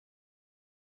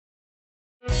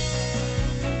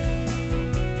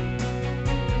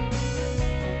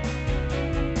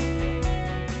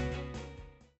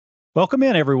Welcome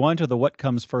in, everyone, to the What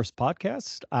Comes First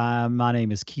podcast. My name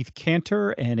is Keith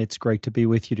Cantor, and it's great to be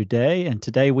with you today. And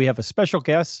today we have a special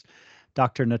guest,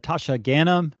 Dr. Natasha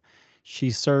Ganem.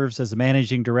 She serves as a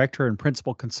managing director and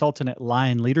principal consultant at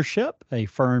Lion Leadership, a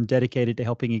firm dedicated to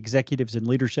helping executives and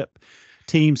leadership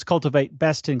teams cultivate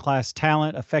best-in-class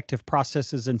talent, effective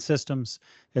processes and systems,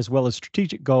 as well as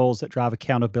strategic goals that drive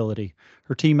accountability.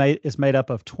 Her team is made up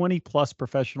of 20-plus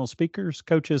professional speakers,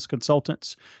 coaches,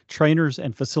 consultants, trainers,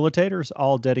 and facilitators,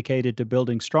 all dedicated to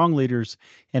building strong leaders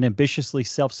and ambitiously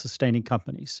self-sustaining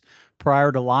companies.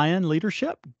 Prior to Lion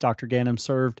Leadership, Dr. Ganem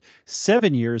served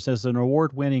 7 years as an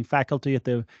award-winning faculty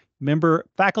member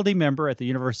at the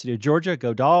University of Georgia.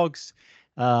 Go Dogs!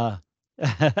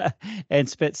 And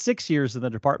spent 6 years in the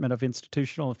Department of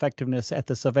Institutional Effectiveness at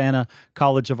the Savannah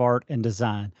College of Art and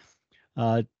Design.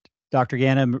 Dr.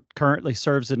 Ganem currently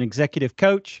serves as an executive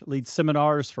coach, leads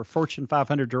seminars for Fortune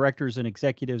 500 directors and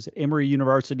executives at Emory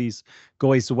University's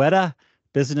Goizueta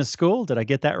Business School. Did I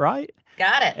get that right?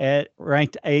 Got it.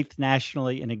 Ranked 8th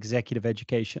nationally in executive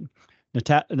education.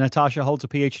 Natasha holds a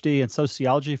PhD in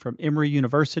sociology from Emory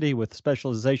University with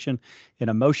specialization in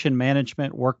emotion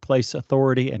management, workplace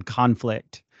authority, and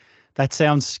conflict. That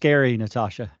sounds scary,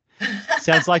 Natasha.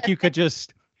 Sounds like you could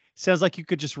just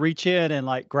reach in and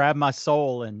like grab my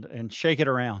soul and shake it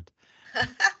around.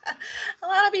 A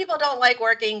lot of people don't like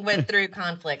working through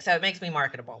conflict, so it makes me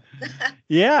marketable.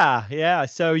 Yeah.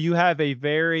 So you have a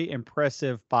very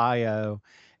impressive bio.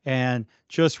 And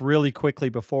just really quickly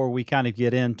before we kind of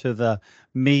get into the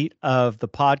meat of the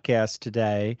podcast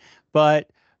today,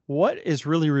 but what is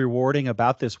really rewarding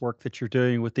about this work that you're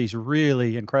doing with these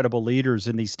really incredible leaders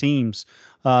in these teams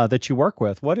that you work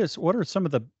with? What are some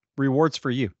of the rewards for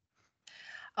you?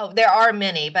 Oh, there are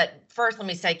many, but first let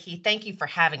me say, Keith, thank you for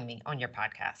having me on your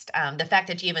podcast. The fact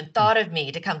that you even thought of me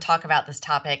to come talk about this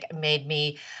topic made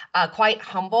me quite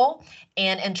humble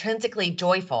and intrinsically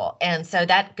joyful. And so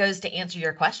that goes to answer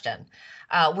your question.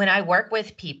 When I work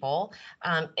with people,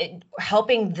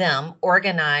 helping them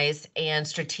organize and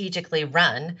strategically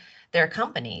run their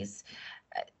companies,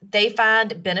 they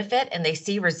find benefit and they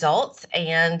see results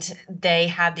and they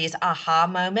have these aha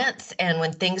moments. And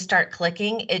when things start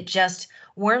clicking, it just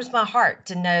warms my heart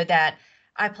to know that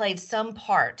I played some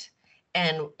part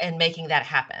in making that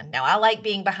happen. Now, I like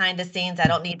being behind the scenes. I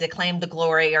don't need to claim the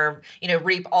glory or,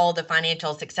 reap all the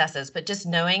financial successes, but just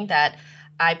knowing that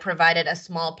I provided a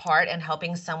small part in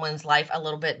helping someone's life a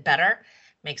little bit better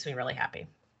makes me really happy.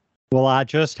 Well, I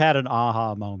just had an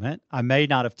aha moment. I may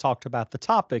not have talked about the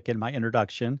topic in my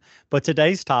introduction, but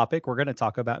today's topic, we're going to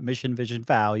talk about mission, vision,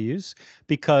 values,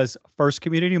 because First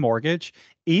Community Mortgage,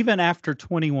 even after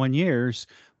 21 years,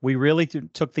 we really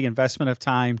took the investment of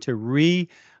time to we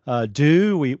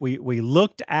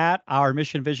looked at our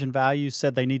mission, vision, values,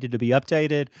 said they needed to be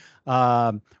updated.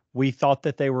 We thought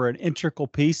that they were an integral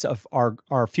piece of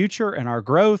our future and our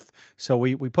growth. So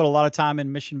we put a lot of time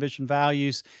in mission, vision,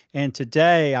 values. And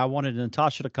today I wanted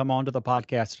Natasha to come onto the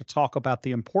podcast to talk about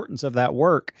the importance of that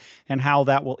work and how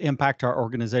that will impact our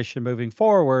organization moving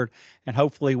forward. And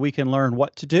hopefully we can learn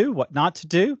what to do, what not to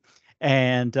do,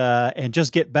 and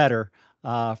just get better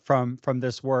from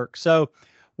this work. So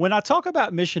when I talk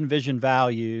about mission, vision,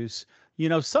 values,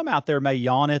 some out there may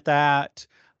yawn at that.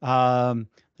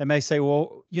 They may say,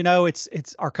 well,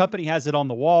 it's our company has it on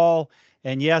the wall.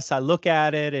 And yes, I look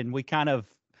at it and we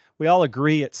all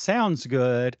agree it sounds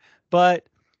good, but,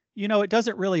 it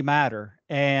doesn't really matter.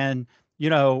 And,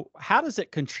 how does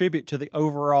it contribute to the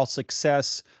overall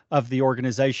success of the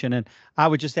organization? And I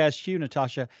would just ask you,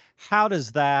 Natasha, why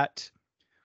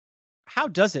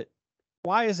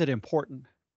is it important?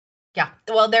 Yeah,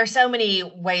 well, there's so many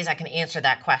ways I can answer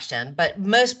that question, but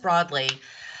most broadly,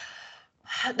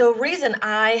 the reason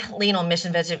I lean on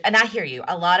mission vision, and I hear you,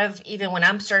 a lot of, even when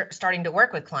I'm starting to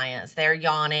work with clients, they're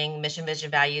yawning, mission vision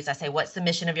values. I say, what's the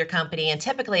mission of your company? And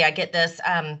typically I get this,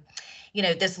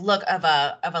 this look of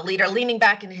a leader leaning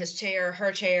back in his chair,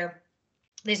 her chair.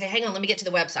 They say, hang on, let me get to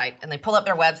the website. And they pull up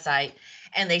their website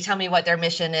and they tell me what their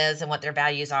mission is and what their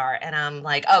values are. And I'm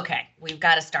like, okay, we've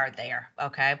got to start there.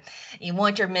 Okay. You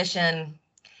want your mission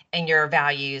and your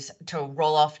values to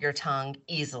roll off your tongue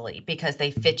easily because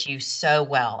they fit you so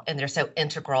well and they're so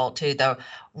integral to the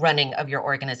running of your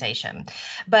organization.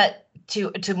 But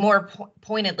to more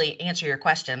pointedly answer your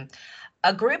question,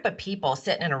 a group of people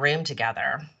sitting in a room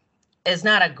together is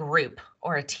not a group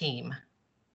or a team.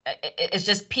 It's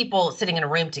just people sitting in a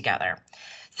room together.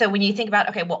 So when you think about,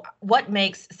 okay, well, what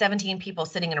makes 17 people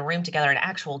sitting in a room together an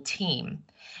actual team,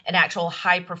 an actual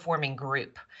high-performing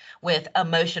group with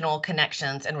emotional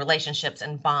connections and relationships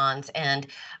and bonds and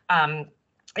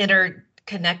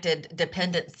connected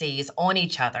dependencies on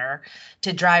each other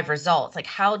to drive results. Like,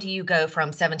 how do you go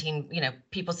from 17,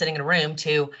 people sitting in a room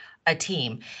to a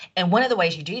team? And one of the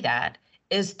ways you do that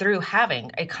is through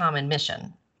having a common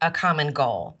mission, a common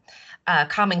goal,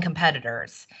 common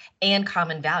competitors, and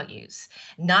common values.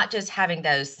 Not just having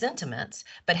those sentiments,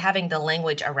 but having the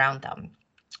language around them.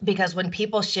 Because when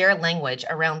people share language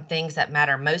around things that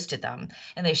matter most to them,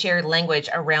 and they share language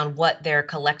around what their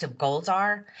collective goals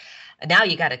are, now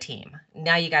you got a team,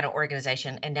 now you got an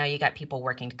organization, and now you got people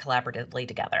working collaboratively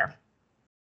together.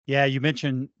 Yeah, you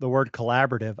mentioned the word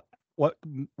collaborative. What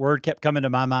word kept coming to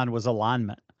my mind was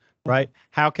alignment, right?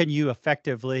 How can you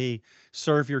effectively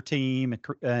serve your team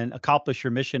and accomplish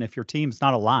your mission if your team's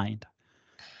not aligned?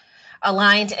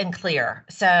 Aligned and clear.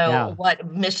 So Yeah. what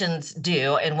missions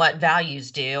do and what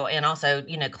values do, and also,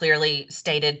 clearly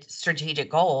stated strategic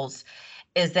goals,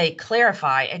 is they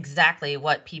clarify exactly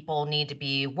what people need to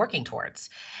be working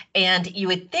towards. And you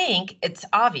would think it's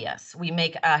obvious. We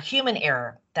make a human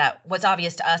error that what's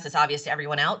obvious to us is obvious to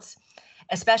everyone else,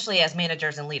 especially as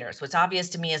managers and leaders. What's obvious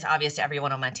to me is obvious to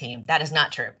everyone on my team. That is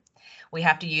not true. We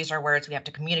have to use our words. We have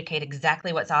to communicate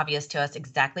exactly what's obvious to us,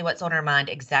 exactly what's on our mind,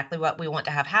 exactly what we want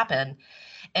to have happen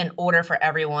in order for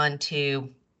everyone to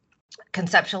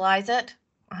conceptualize it,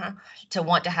 to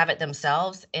want to have it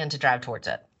themselves, and to drive towards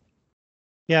it.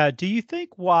 Yeah. Do you think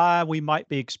why we might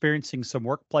be experiencing some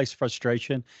workplace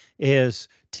frustration is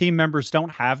team members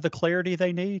don't have the clarity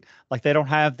they need? Like they don't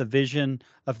have the vision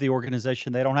of the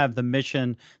organization, they don't have the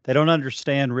mission, they don't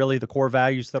understand really the core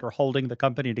values that are holding the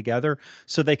company together.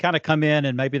 So they kind of come in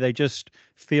and maybe they just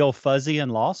feel fuzzy and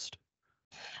lost.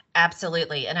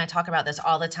 Absolutely. And I talk about this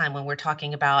all the time when we're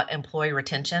talking about employee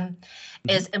retention,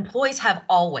 Mhm. is employees have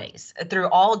always, through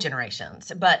all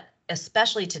generations, but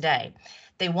especially today,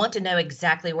 they want to know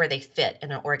exactly where they fit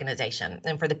in an organization.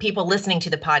 And for the people listening to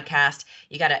the podcast,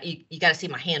 you gotta see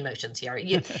my hand motions here.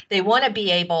 They want to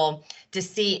be able to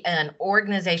see an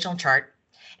organizational chart,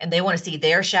 and they want to see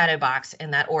their shadow box in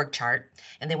that org chart,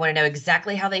 and they want to know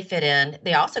exactly how they fit in.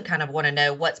 They also kind of want to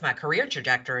know what's my career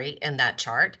trajectory in that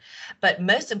chart. But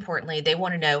most importantly, they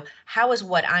want to know how is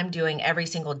what I'm doing every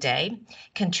single day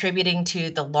contributing to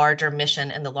the larger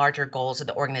mission and the larger goals of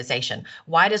the organization?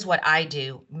 Why does what I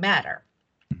do matter?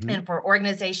 Mhm. And for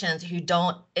organizations who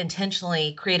don't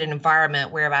intentionally create an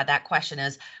environment whereby that question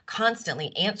is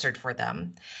constantly answered for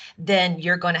them, then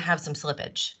you're going to have some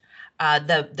slippage.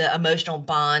 The emotional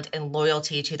bond and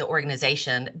loyalty to the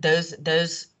organization, those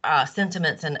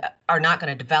sentiments are not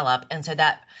going to develop, and so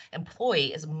that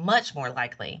employee is much more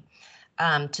likely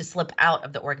to slip out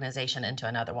of the organization into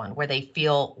another one where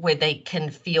they can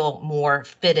feel more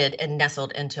fitted and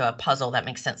nestled into a puzzle that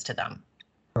makes sense to them.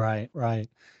 Right, right.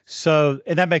 So,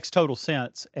 and that makes total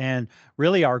sense. And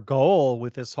really, our goal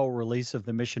with this whole release of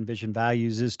the mission, vision,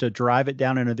 values is to drive it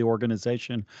down into the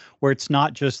organization where it's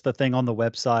not just the thing on the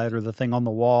website or the thing on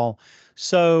the wall.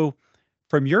 So,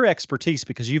 from your expertise,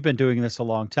 because you've been doing this a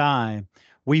long time,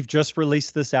 we've just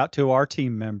released this out to our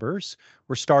team members.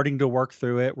 We're starting to work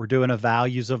through it. We're doing a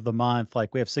values of the month.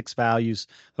 Like we have 6 values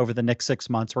over the next 6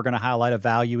 months. We're going to highlight a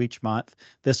value each month.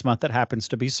 This month, that happens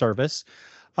to be service.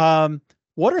 Um,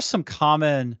 what are some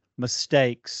common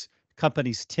mistakes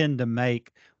companies tend to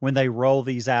make when they roll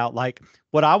these out? Like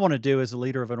what I want to do as a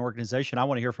leader of an organization, I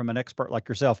want to hear from an expert like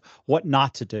yourself what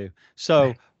not to do. So,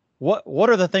 Right. what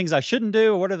are the things I shouldn't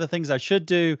do? What are the things I should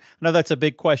do? I know that's a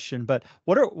big question, but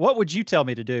what would you tell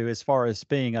me to do as far as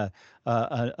being a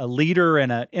leader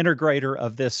and an integrator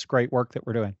of this great work that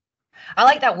we're doing? I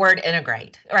like that word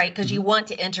integrate, right? Because you Mhm. want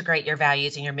to integrate your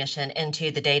values and your mission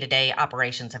into the day-to-day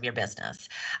operations of your business.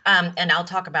 And I'll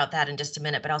talk about that in just a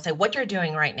minute, but I'll say what you're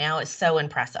doing right now is so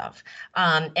impressive.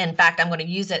 In fact, I'm going to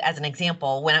use it as an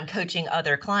example when I'm coaching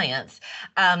other clients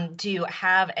to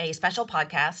have a special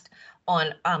podcast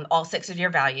on all 6 of your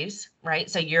values, right?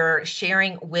 So you're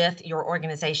sharing with your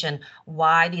organization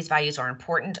why these values are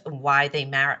important, why they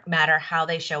matter, how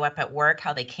they show up at work,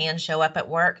 how they can show up at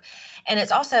work. And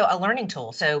it's also a learning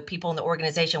tool. So people in the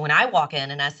organization, when I walk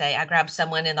in and I grab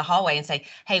someone in the hallway and say,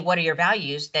 hey, what are your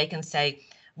values? They can say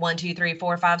 1, 2, 3,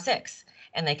 4, 5, 6,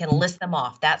 and they can list them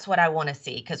off. That's what I want to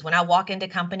see. Because when I walk into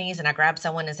companies and I grab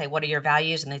someone and say, what are your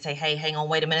values? And they say, hey, hang on,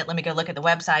 wait a minute, let me go look at the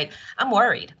website, I'm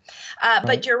worried. Right.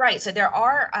 But you're right. So there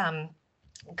are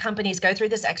companies go through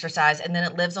this exercise and then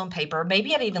it lives on paper.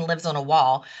 Maybe it even lives on a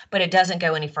wall, but it doesn't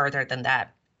go any further than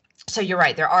that. So you're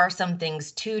right. There are some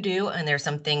things to do and there's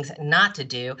some things not to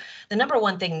do. The number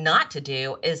one thing not to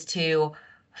do is to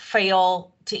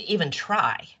fail to even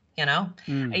try. You know,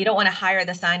 Mm. you don't want to hire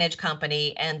the signage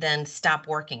company and then stop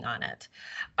working on it.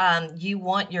 You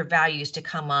want your values to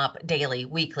come up daily,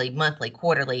 weekly, monthly,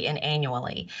 quarterly, and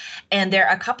annually. And there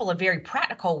are a couple of very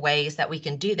practical ways that we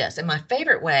can do this. And my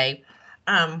favorite way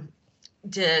um,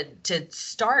 to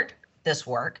start this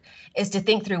work is to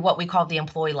think through what we call the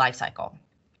employee life cycle.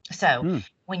 So Mm.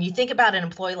 when you think about an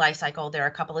employee life cycle, there are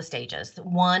a couple of stages.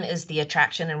 One is the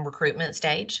attraction and recruitment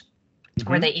stage,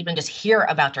 where Hmm. they even just hear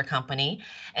about your company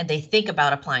and they think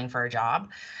about applying for a job.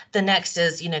 The next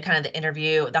is, kind of the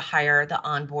interview, the hire, the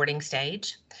onboarding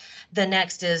stage. The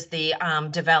next is the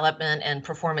development and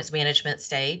performance management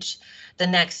stage. The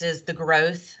next is the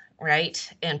growth, right,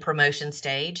 and promotion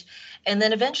stage. And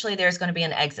then eventually there's going to be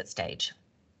an exit stage.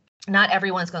 Not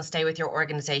everyone's going to stay with your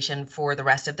organization for the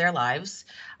rest of their lives.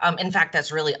 In fact,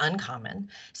 that's really uncommon.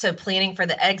 So planning for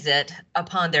the exit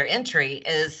upon their entry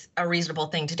is a reasonable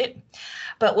thing to do.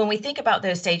 But when we think about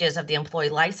those stages of the employee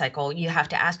life cycle, you have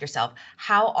to ask yourself,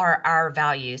 how are our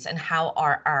values and how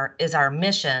is our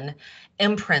mission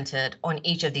imprinted on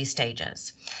each of these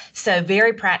stages? So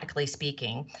very practically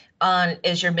speaking,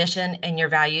 is your mission and your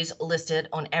values listed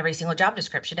on every single job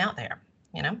description out there?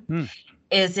 You know, Mm.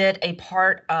 is it a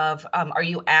part of, are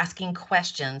you asking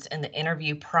questions in the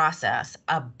interview process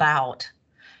about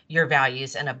your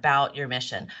values and about your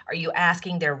mission? Are you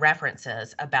asking their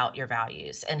references about your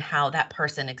values and how that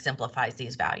person exemplifies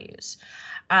these values?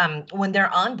 When they're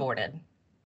onboarded,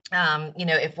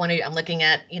 if I'm looking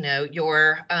at,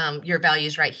 your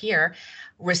values right here,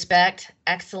 respect,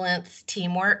 excellence,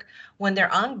 teamwork. When they're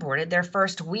onboarded, their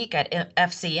first week at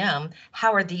FCM,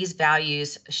 how are these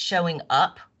values showing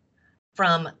up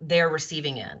from their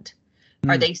receiving end?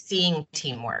 Are Mm. they seeing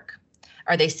teamwork?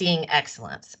 Are they seeing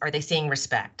excellence? Are they seeing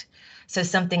respect? So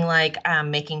something like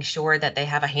making sure that they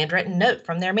have a handwritten note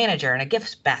from their manager and a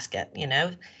gift basket,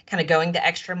 kind of going the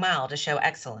extra mile to show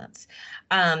excellence.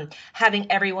 Having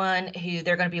everyone who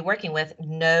they're going to be working with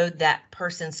know that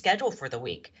person's schedule for the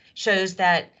week shows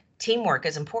that teamwork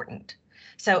is important.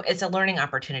 So it's a learning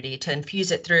opportunity to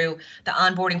infuse it through the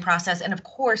onboarding process. And of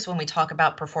course, when we talk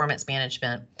about performance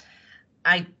management,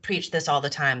 I preach this all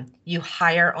the time. You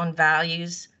hire on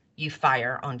values, you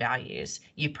fire on values,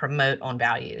 you promote on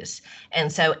values.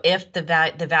 And so if the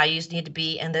values need to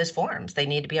be in those forms, they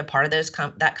need to be a part of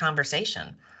that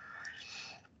conversation.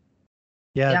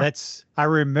 Yeah, Yeah. I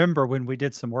remember when we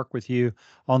did some work with you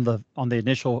on the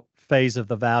initial phase of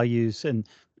the values and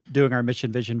doing our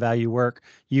mission, vision, value work,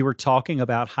 you were talking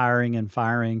about hiring and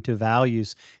firing to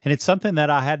values. And it's something that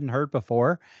I hadn't heard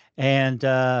before. And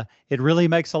it really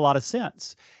makes a lot of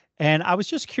sense. And I was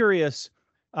just curious,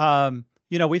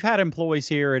 we've had employees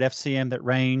here at FCM that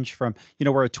range from,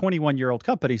 we're a 21-year-old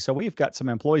company. So we've got some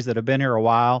employees that have been here a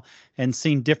while and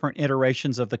seen different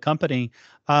iterations of the company.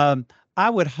 I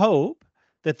would hope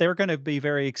that they're going to be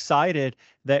very excited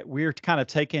that we're kind of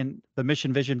taking the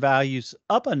mission, vision, values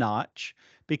up a notch,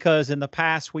 because in the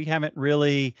past we haven't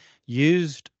really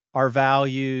used our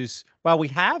values. Well, we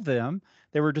have them.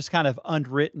 They were just kind of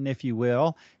unwritten, if you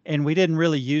will, and we didn't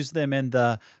really use them in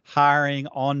the hiring,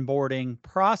 onboarding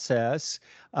process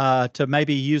to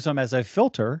maybe use them as a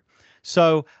filter.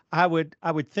 So I would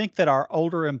think that our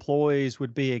older employees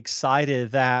would be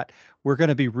excited that we're going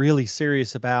to be really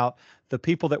serious about the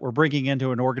people that we're bringing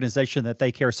into an organization that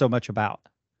they care so much about.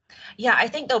 Yeah, I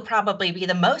think they'll probably be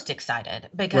the most excited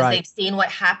because Right. they've seen what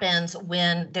happens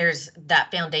when there's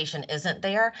that foundation isn't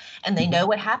there. And they Hmm. know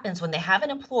what happens when they have an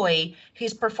employee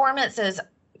whose performance is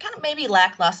kind of maybe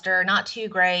lackluster, not too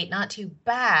great, not too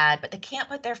bad, but they can't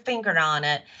put their finger on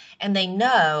it. And they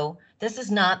know this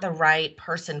is not the right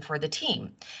person for the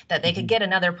team, that they could Hmm. get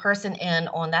another person in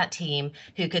on that team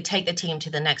who could take the team to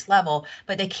the next level,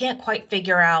 but they can't quite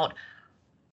figure out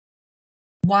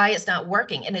why it's not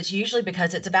working. And it's usually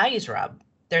because it's a values rub.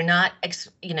 They're not,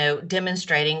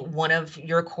 demonstrating one of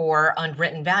your core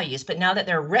unwritten values. But now that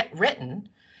they're written,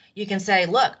 you can say,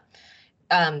 look,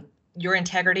 um, your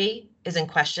integrity is in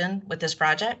question with this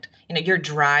project. Your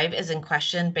drive is in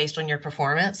question based on your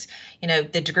performance.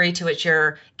 The degree to which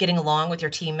you're getting along with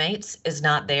your teammates is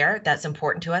not there. That's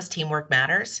important to us. Teamwork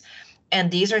matters.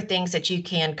 And these are things that you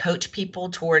can coach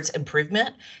people towards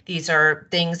improvement. These are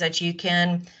things that you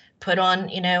can put on,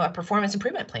 a performance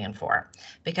improvement plan for,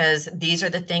 because these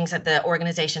are the things that the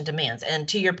organization demands. And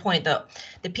to your point, the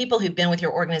people who've been with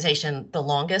your organization the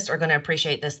longest are going to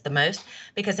appreciate this the most,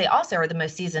 because they also are the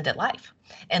most seasoned at life.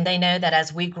 And they know that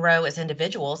as we grow as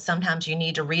individuals, sometimes you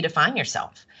need to redefine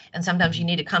yourself. And sometimes you Hmm.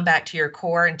 need to come back to your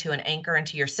core and to an anchor and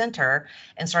to your center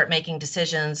and start making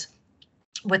decisions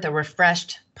with a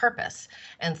refreshed purpose.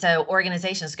 And so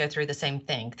organizations go through the same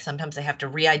thing. Sometimes they have to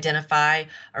re-identify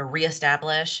or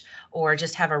reestablish or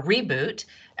just have a reboot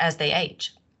as they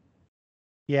age.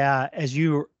 Yeah, as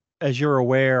you're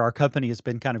aware, our company has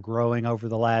been kind of growing over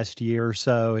the last year or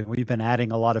so, and we've been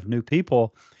adding a lot of new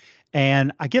people.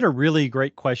 And I get a really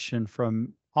great question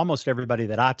from almost everybody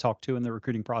that I talk to in the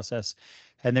recruiting process.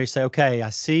 And they say, okay, I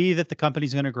see that the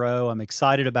company's going to grow. I'm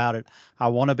excited about it. I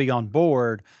want to be on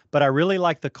board, but I really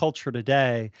like the culture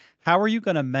today. How are you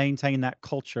going to maintain that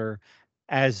culture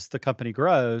as the company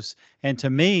grows? And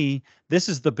to me, this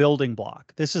is the building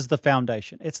block. This is the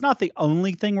foundation. It's not the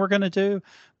only thing we're going to do,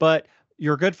 but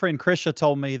your good friend Krisha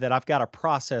told me that I've got a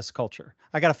process culture.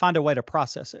 I got to find a way to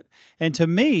process it. And to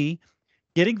me,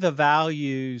 getting the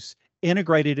values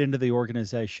integrated into the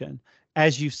organization,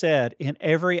 as you said, in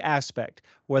every aspect,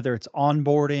 whether it's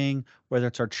onboarding, whether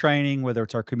it's our training, whether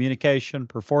it's our communication,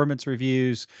 performance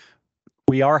reviews,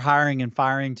 we are hiring and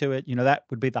firing to it. That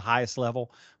would be the highest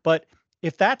level. But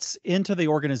if that's into the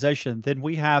organization, then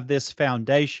we have this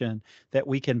foundation that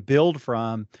we can build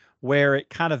from where it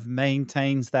kind of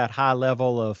maintains that high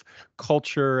level of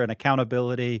culture and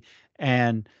accountability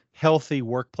and healthy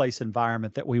workplace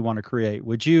environment that we want to create.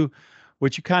 Would you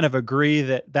kind of agree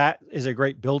that that is a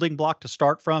great building block to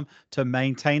start from to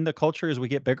maintain the culture as we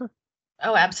get bigger?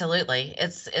 Oh, absolutely.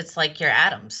 It's like your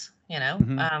atoms, you know.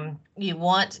 Hmm. You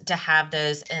want to have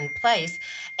those in place.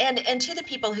 And to the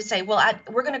people who say, "Well,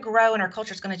 we're going to grow and our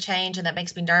culture is going to change, and that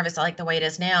makes me nervous. I like the way it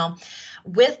is now."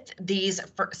 With these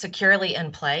securely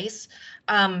in place,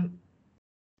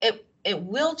 it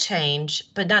will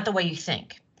change, but not the way you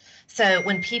think. So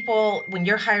when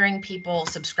you're hiring people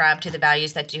subscribe to the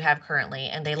values that you have currently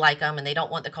and they like them and they don't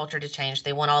want the culture to change,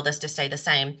 they want all this to stay the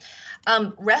same,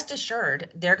 rest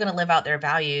assured they're going to live out their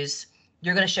values.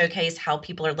 You're going to showcase how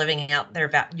people are living out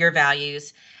your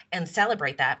values and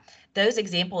celebrate that. Those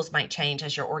examples might change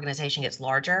as your organization gets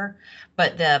larger,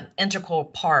 but the integral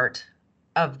part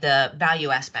of the value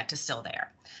aspect is still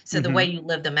there. So the way Hmm. you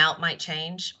live them out might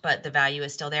change, but the value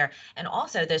is still there. And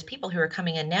also those people who are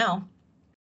coming in now,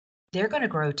 they're going to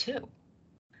grow too.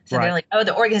 So they're Right. like, oh,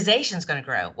 the organization's going to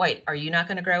grow. Wait, are you not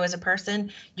going to grow as a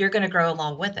person? You're going to grow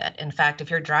along with it. In fact, if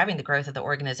you're driving the growth of the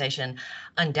organization,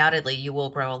 undoubtedly you will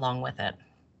grow along with it.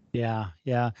 Yeah,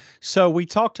 yeah. So we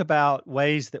talked about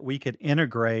ways that we could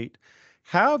integrate.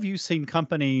 How have you seen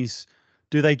companies,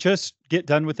 do they just get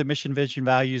done with the mission, vision,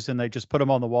 values and they just put them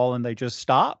on the wall and they just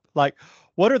stop? Like,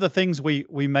 what are the things we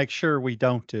make sure we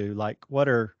don't do? Like, what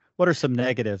are some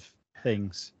negative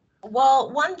things?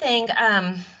 Well, one thing,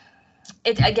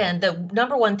 the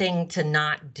number one thing to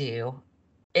not do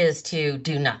is to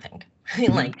do nothing.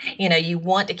 Hmm. Like, you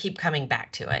want to keep coming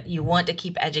back to it. You want to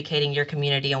keep educating your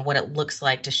community on what it looks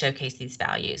like to showcase these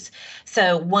values.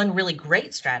 So, one really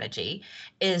great strategy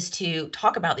is to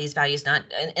talk about these values, not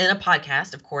in a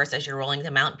podcast, of course, as you're rolling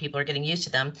them out and people are getting used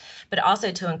to them, but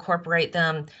also to incorporate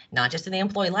them not just in the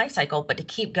employee life cycle, but to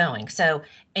keep going. So,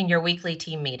 in your weekly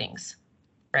team meetings,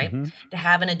 right? Hmm. To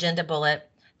have an agenda bullet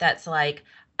that's like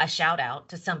a shout out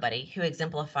to somebody who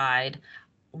exemplified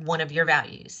one of your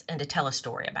values and to tell a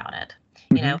story about it.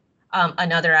 You Hmm. know,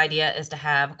 another idea is to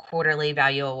have quarterly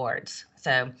value awards.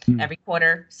 So every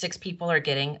quarter, 6 people are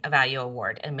getting a value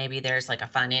award, and maybe there's like a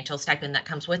financial stipend that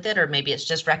comes with it, or maybe it's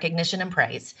just recognition and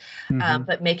praise. Hmm.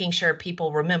 But making sure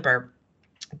people remember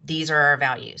these are our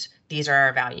values. These are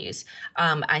our values.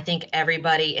 I think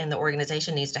everybody in the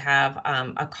organization needs to have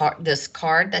this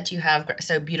card that you have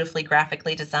so beautifully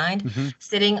graphically designed Hmm.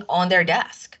 sitting on their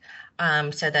desk,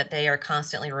 so that they are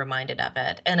constantly reminded of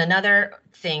it. And another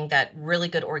thing that really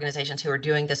good organizations who are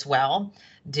doing this well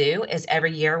do is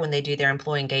every year when they do their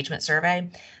employee engagement survey,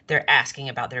 they're asking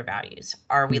about their values.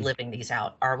 Are we living these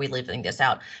out? Are we living this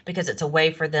out? Because it's a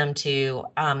way for them to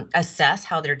assess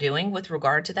how they're doing with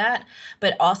regard to that.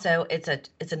 But also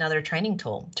it's another training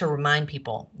tool to remind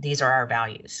people these are our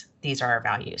values. These are our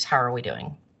values. How are we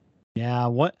doing? Yeah.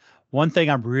 One thing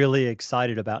I'm really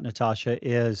excited about, Natasha,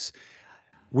 is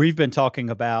we've been talking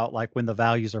about like when the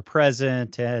values are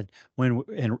present and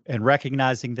and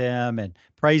recognizing them and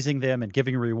praising them and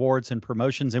giving rewards and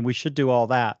promotions, and we should do all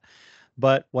that.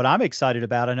 But what I'm excited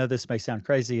about, I know this may sound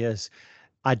crazy, is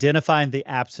identifying the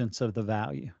absence of the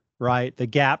value, right? The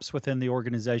gaps within the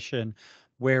organization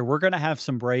where we're going to have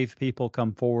some brave people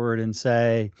come forward and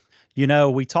say,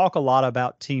 we talk a lot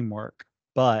about teamwork,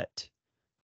 but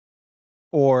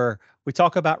or we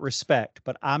talk about respect,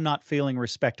 but I'm not feeling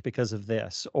respect because of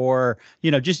this. Or,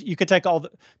 just you could take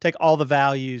all the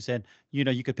values and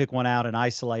you could pick one out and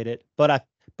isolate it. But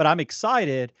I'm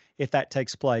excited if that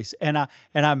takes place. And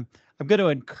I'm going to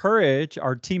encourage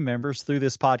our team members through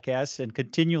this podcast and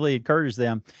continually encourage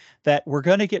them that we're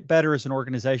going to get better as an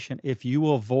organization if you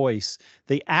will voice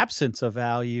the absence of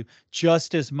value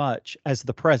just as much as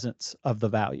the presence of the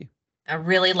value. I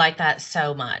really like that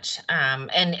so much.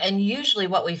 And usually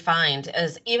what we find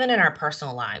is even in our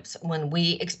personal lives, when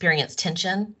we experience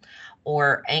tension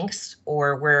or angst,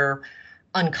 or we're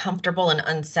uncomfortable and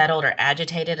unsettled or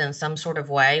agitated in some sort of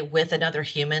way with another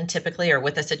human, typically, or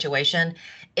with a situation,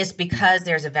 it's because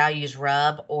there's a values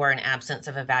rub or an absence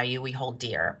of a value we hold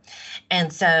dear.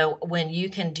 And so when you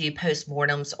can do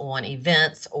postmortems on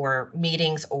events or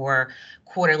meetings or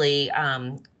quarterly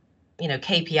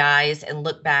KPIs, and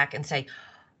look back and say,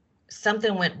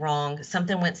 something went wrong,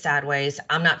 something went sideways,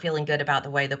 I'm not feeling good about the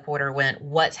way the quarter went,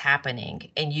 what's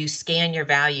happening? And you scan your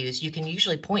values, you can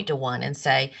usually point to one and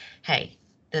say, hey,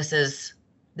 this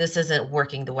isn't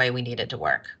working the way we need it to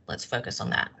work. Let's focus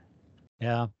on that.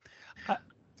 Yeah. I,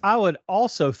 I would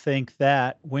also think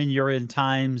that when you're in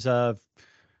times of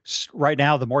right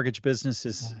now, the mortgage business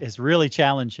is really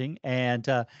challenging, and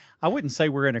I wouldn't say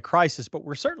we're in a crisis, but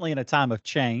we're certainly in a time of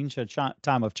change,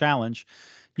 time of challenge.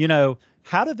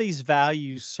 How do these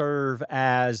values serve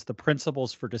as the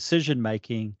principles for decision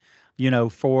making?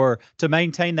 For to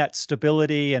maintain that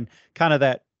stability and kind of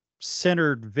that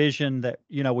centered vision that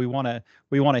we want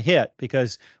to hit,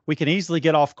 because we can easily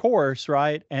get off course,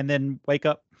 right, and then wake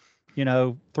up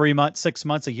 3 months, 6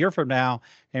 months, a year from now,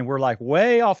 and we're like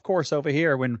way off course over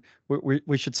here when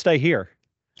we should stay here.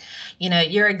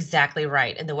 You're exactly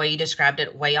right. And the way you described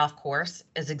it, way off course,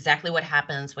 is exactly what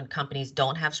happens when companies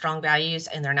don't have strong values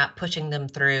and they're not pushing them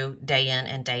through day in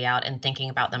and day out and thinking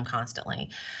about them constantly.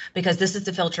 Because this is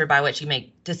the filter by which you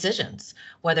make decisions,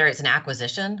 whether it's an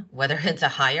acquisition, whether it's a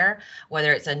hire,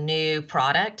 whether it's a new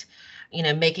product.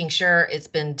 Making sure it's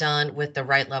been done with the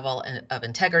right level of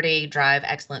integrity, drive,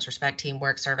 excellence, respect,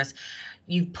 teamwork, service.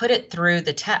 You put it through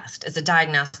the test as a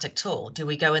diagnostic tool. Do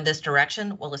we go in this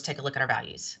direction? Well, let's take a look at our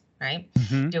values, right?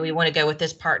 Mm-hmm. Do we want to go with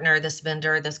this partner, this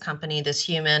vendor, this company, this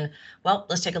human? Well,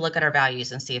 let's take a look at our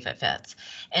values and see if it fits.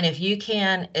 And if you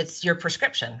can, it's your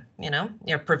prescription,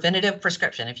 your preventative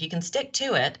prescription. If you can stick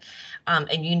to it, and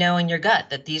in your gut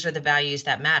that these are the values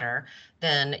that matter,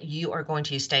 then you are going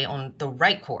to stay on the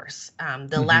right course.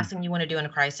 The last thing you want to do in a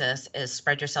crisis is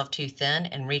spread yourself too thin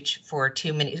and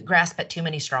grasp at too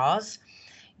many straws.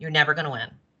 You're never going to win.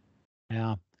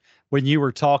 Yeah. When you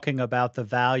were talking about the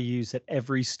values at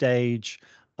every stage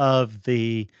of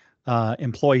the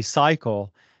employee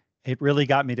cycle, it really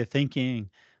got me to thinking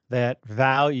that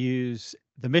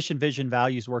the mission, vision,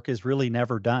 values work is really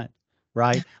never done,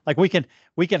 right? Like we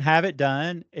can have it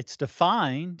done, it's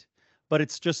defined, but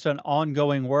it's just an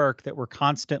ongoing work that we're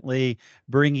constantly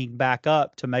bringing back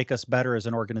up to make us better as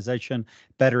an organization,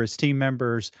 better as team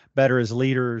members, better as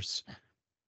leaders,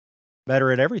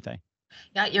 better at everything.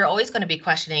 Yeah, you're always going to be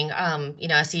questioning.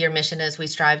 I see your mission is we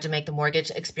strive to make the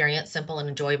mortgage experience simple and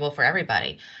enjoyable for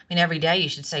everybody. I mean, every day you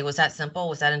should say, was that simple?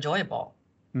 Was that enjoyable?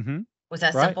 Mm-hmm. Was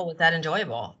that Right. simple? Was that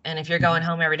enjoyable? And if you're Mm-hmm. going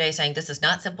home every day saying this is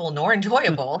not simple nor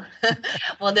enjoyable,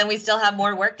 well, then we still have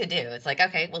more work to do. It's like,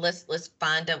 okay, well, let's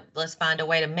find a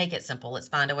way to make it simple. Let's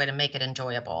find a way to make it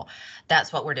enjoyable.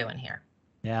 That's what we're doing here.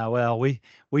 Yeah, well, we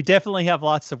definitely have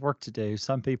lots of work to do.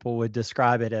 Some people would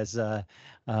describe it as a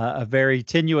very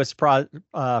tenuous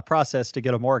process to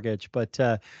get a mortgage, but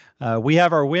we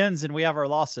have our wins and we have our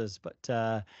losses.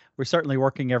 But we're certainly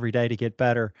working every day to get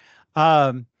better.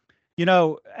 Um,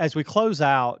 as we close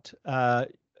out,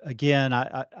 again,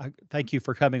 I thank you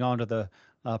for coming on to the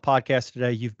podcast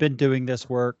today. You've been doing this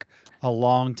work a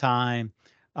long time.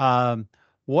 Um,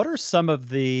 what are some of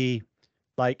the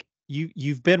like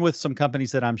you've been with some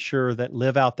companies that I'm sure that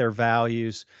live out their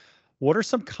values. What are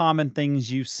some common things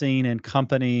you've seen in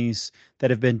companies that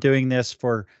have been doing this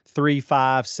for 3,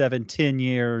 5, 7, 10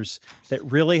 years that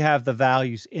really have the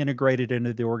values integrated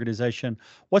into the organization?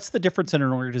 What's the difference in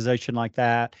an organization like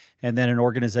that and then an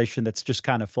organization that's just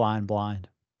kind of flying blind?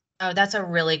 Oh, that's a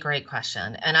really great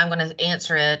question, and I'm going to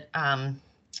answer it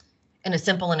in a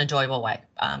simple and enjoyable way.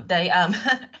 They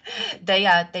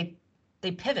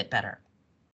they pivot better.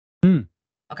 Hmm.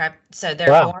 Okay, so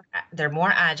Wow. they're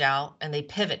more agile and they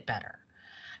pivot better,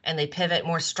 and they pivot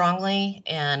more strongly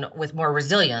and with more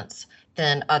resilience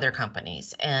than other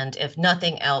companies. And if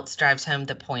nothing else drives home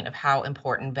the point of how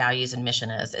important values and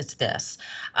mission is, it's this.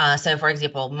 So for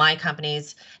example, my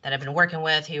companies that I've been working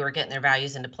with who are getting their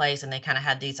values into place and they kind of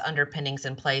had these underpinnings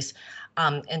in place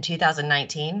in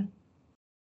 2019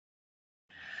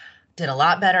 did a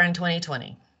lot better in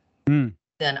 2020 Hmm.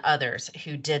 than others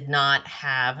who did not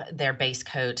have their base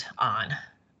coat on.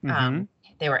 Mm-hmm.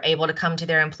 They were able to come to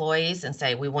their employees and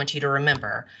say, we want you to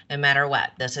remember, no matter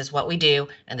what, this is what we do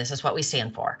and this is what we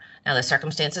stand for. Now the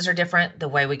circumstances are different. The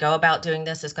way we go about doing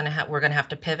this is we're going to have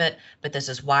to pivot, but this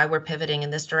is why we're pivoting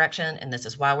in this direction, and this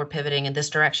is why we're pivoting in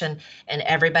this direction. And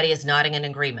everybody is nodding in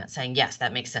agreement, saying, yes,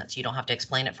 that makes sense. You don't have to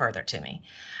explain it further to me.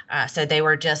 So they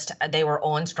were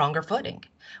on stronger footing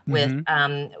with,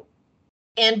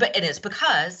 but it is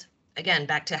because, again,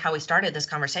 back to how we started this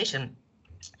conversation.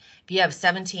 If you have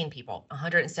 17 people,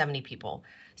 170 people,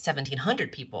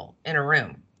 1,700 people in a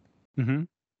room,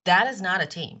 that is not a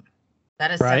team.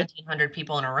 That is 1,700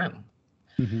 people in a room.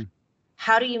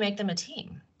 How do you make them a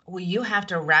team? Well, you have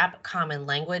to wrap common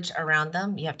language around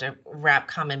them. You have to wrap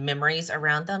common memories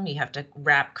around them. You have to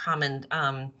wrap common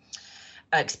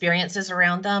experiences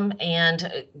around them,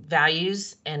 and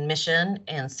values and mission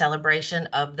and celebration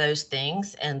of those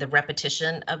things. And the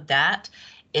repetition of that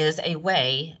is a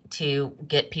way to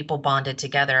get people bonded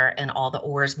together and all the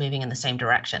oars moving in the same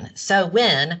direction. So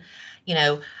when,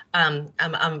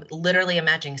 I'm literally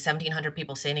imagining 1,700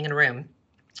 people standing in a room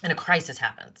and a crisis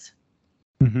happens,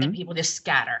 and people just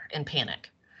scatter in panic.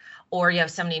 Or you have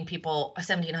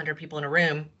 1,700 people in a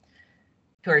room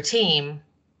who are a team,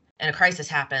 and a crisis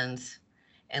happens,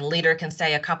 and leader can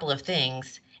say a couple of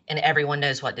things and everyone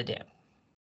knows what to do.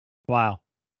 Wow.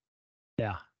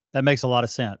 Yeah, that makes a lot of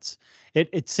sense.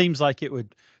 It seems like it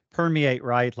would permeate,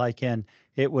 right?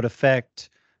 It would affect,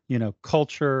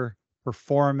 culture,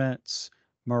 performance,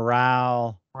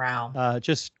 morale,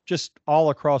 just all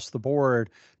across the board.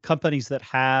 Companies that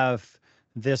have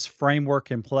this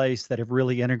framework in place, that have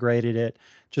really integrated it,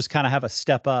 just kind of have a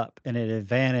step up and an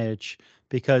advantage,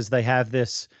 because they have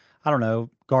this, I don't know,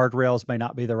 guardrails may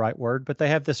not be the right word, but they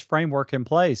have this framework in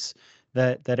place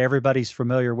that everybody's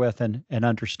familiar with and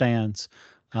understands.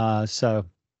 So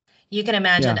you can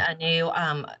imagine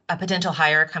a potential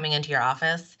hire coming into your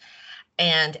office,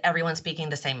 and everyone's speaking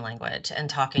the same language and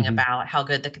talking about how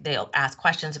good they'll ask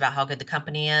questions about how good the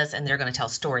company is, and they're going to tell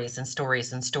stories and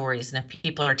stories and stories. And if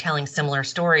people are telling similar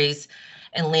stories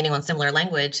and leaning on similar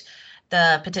language,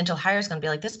 the potential hire is going to be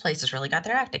like, this place has really got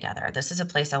their act together. This is a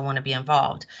place I want to be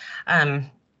involved.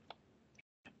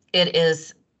 It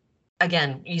is,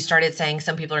 again, you started saying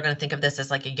some people are going to think of this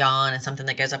as like a yawn and something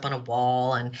that goes up on a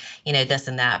wall and, this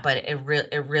and that, but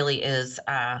it really is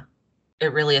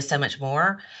so much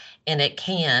more. And it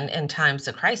can, in times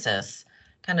of crisis,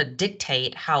 kind of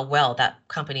dictate how well that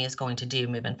company is going to do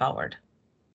moving forward.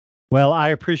 Well, I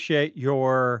appreciate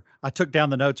I took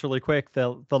down the notes really quick,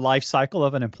 the life cycle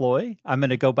of an employee. I'm going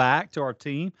to go back to our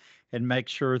team and make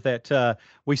sure that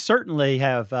we certainly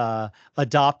have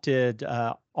adopted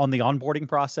on the onboarding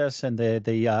process and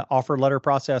the offer letter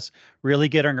process, really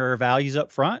getting our values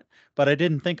up front. But I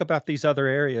didn't think about these other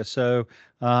areas. So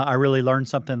I really learned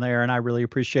something there, and I really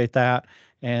appreciate that.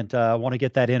 And I want to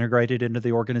get that integrated into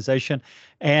the organization.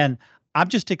 And I'm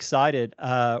just excited.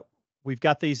 We've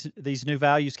got these new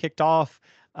values kicked off.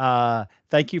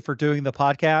 Thank you for doing the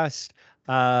podcast.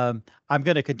 I'm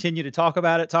going to continue to talk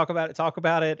about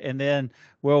it, and then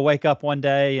we'll wake up one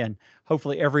day and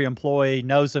hopefully every employee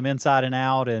knows them inside and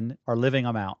out and are living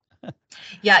them out.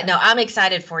 Yeah, no, I'm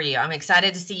excited for you. I'm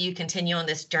excited to see you continue on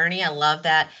this journey. I love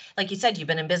that. Like you said, you've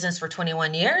been in business for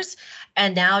 21 years,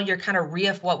 and now you're kind of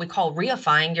what we call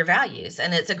reifying your values.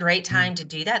 And it's a great time to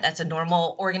do that. That's a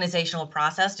normal organizational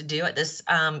process to do at this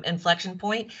inflection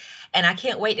point. And I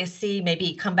can't wait to see,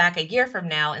 maybe come back a year from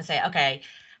now and say, okay,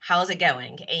 how's it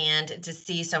going? And to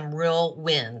see some real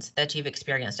wins that you've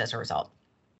experienced as a result.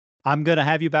 I'm going to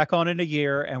have you back on in a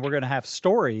year, and we're going to have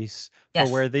stories for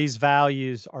where these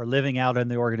values are living out in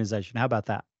the organization. How about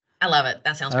that? I love it.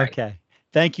 That sounds great. Okay.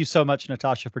 Thank you so much,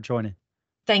 Natasha, for joining.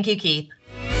 Thank you, Keith.